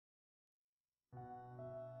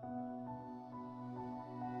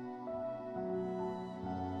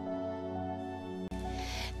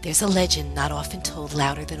There's a legend not often told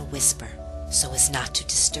louder than a whisper, so as not to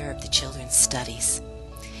disturb the children's studies.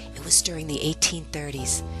 It was during the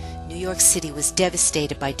 1830s. New York City was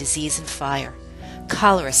devastated by disease and fire.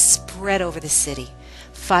 Cholera spread over the city.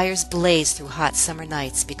 Fires blazed through hot summer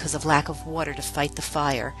nights because of lack of water to fight the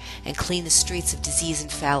fire and clean the streets of disease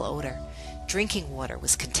and foul odor. Drinking water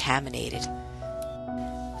was contaminated.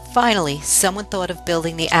 Finally, someone thought of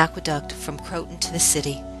building the aqueduct from Croton to the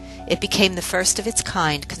city. It became the first of its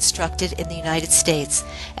kind constructed in the United States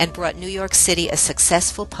and brought New York City a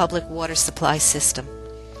successful public water supply system.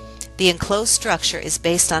 The enclosed structure is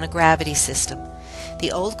based on a gravity system.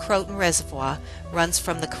 The old Croton Reservoir runs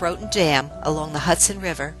from the Croton Dam along the Hudson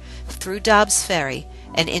River through Dobbs Ferry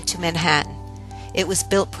and into Manhattan. It was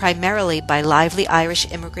built primarily by lively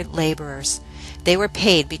Irish immigrant laborers. They were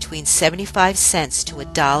paid between 75 cents to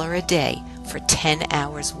 $1 a day for 10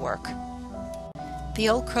 hours' work. The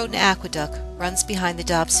old Croton Aqueduct runs behind the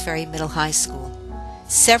Dobbs Ferry Middle High School.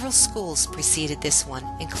 Several schools preceded this one,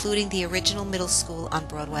 including the original middle school on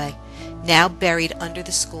Broadway, now buried under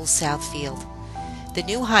the school's south field. The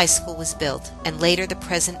new high school was built, and later the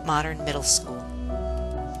present modern middle school.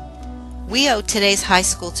 We owe today's high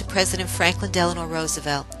school to President Franklin Delano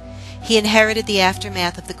Roosevelt. He inherited the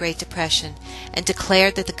aftermath of the Great Depression and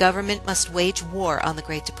declared that the government must wage war on the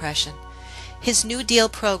Great Depression. His New Deal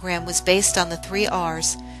program was based on the 3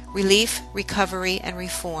 R's: relief, recovery, and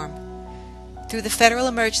reform. Through the Federal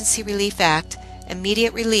Emergency Relief Act,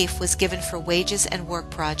 immediate relief was given for wages and work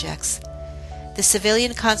projects. The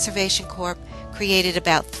Civilian Conservation Corps created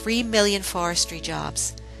about 3 million forestry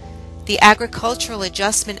jobs. The Agricultural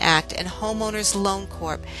Adjustment Act and Homeowners Loan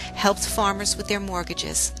Corp helped farmers with their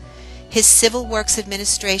mortgages. His Civil Works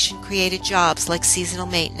Administration created jobs like seasonal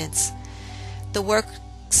maintenance. The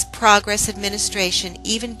Works Progress Administration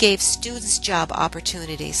even gave students job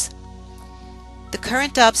opportunities. The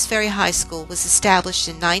current Dobbs Ferry High School was established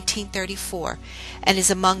in 1934 and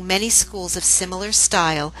is among many schools of similar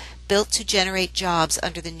style built to generate jobs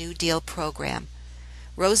under the New Deal program.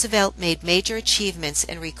 Roosevelt made major achievements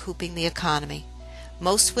in recouping the economy.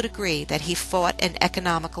 Most would agree that he fought an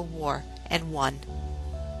economical war and won.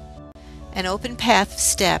 An open path of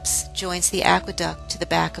steps joins the aqueduct to the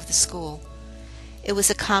back of the school. It was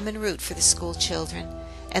a common route for the school children,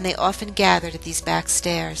 and they often gathered at these back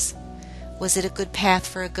stairs. Was it a good path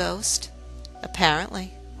for a ghost?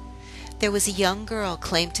 Apparently. There was a young girl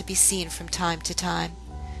claimed to be seen from time to time.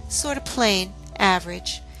 Sort of plain,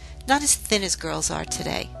 average, not as thin as girls are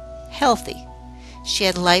today. Healthy. She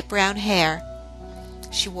had light brown hair.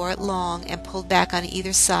 She wore it long and pulled back on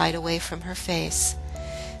either side away from her face,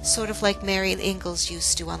 sort of like Mary Ingalls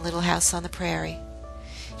used to on Little House on the Prairie.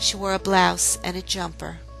 She wore a blouse and a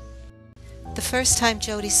jumper. The first time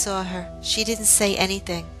Jody saw her, she didn't say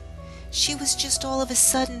anything. She was just all of a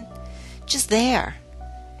sudden, just there,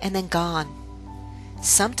 and then gone.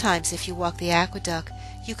 Sometimes if you walked the aqueduct,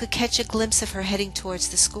 you could catch a glimpse of her heading towards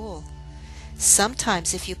the school.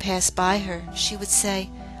 Sometimes if you passed by her, she would say,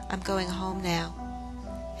 "I'm going home now,"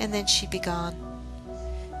 and then she'd be gone.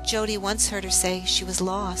 Jody once heard her say she was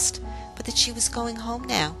lost, but that she was going home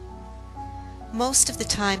now. Most of the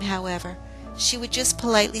time, however, she would just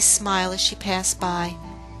politely smile as she passed by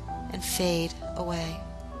and fade away.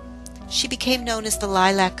 She became known as the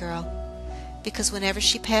Lilac Girl, because whenever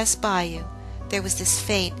she passed by you, there was this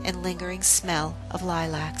faint and lingering smell of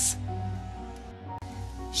lilacs.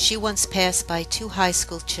 She once passed by 2 high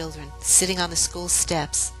school children sitting on the school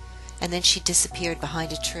steps, and then she disappeared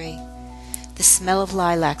behind a tree. The smell of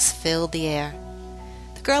lilacs filled the air.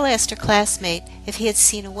 The girl asked her classmate if he had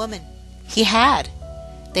seen a woman. He had.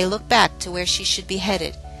 They looked back to where she should be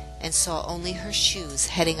headed and saw only her shoes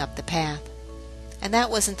heading up the path. And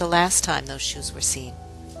that wasn't the last time those shoes were seen.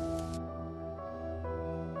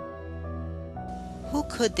 Who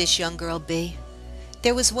could this young girl be?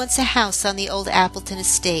 There was once a house on the old Appleton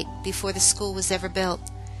estate before the school was ever built.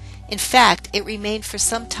 In fact, it remained for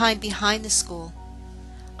some time behind the school.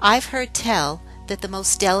 I've heard tell that the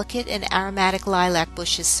most delicate and aromatic lilac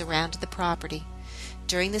bushes surrounded the property.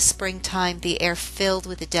 During the springtime, the air filled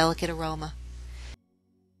with a delicate aroma.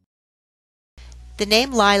 The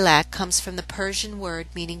name lilac comes from the Persian word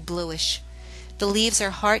meaning bluish. The leaves are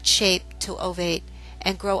heart-shaped to ovate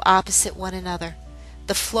and grow opposite one another.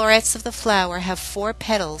 The florets of the flower have 4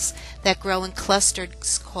 petals that grow in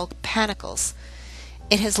clusters called panicles.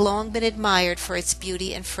 It has long been admired for its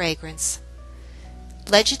beauty and fragrance.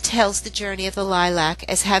 Legend tells the journey of the lilac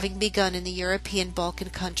as having begun in the European Balkan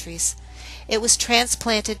countries. It was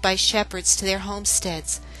transplanted by shepherds to their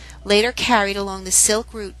homesteads, later carried along the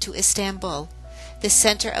Silk Route to Istanbul, the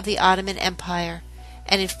center of the Ottoman Empire,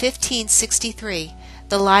 and in 1563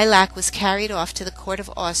 The lilac was carried off to the court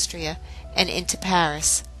of Austria and into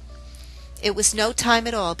Paris. It was no time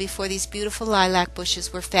at all before these beautiful lilac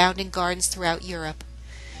bushes were found in gardens throughout Europe.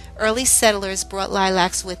 Early settlers brought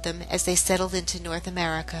lilacs with them as they settled into North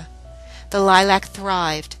America. The lilac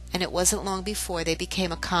thrived, and it wasn't long before they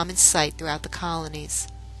became a common sight throughout the colonies.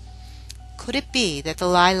 Could it be that the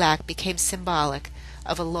lilac became symbolic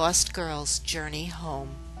of a lost girl's journey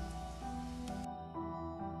home?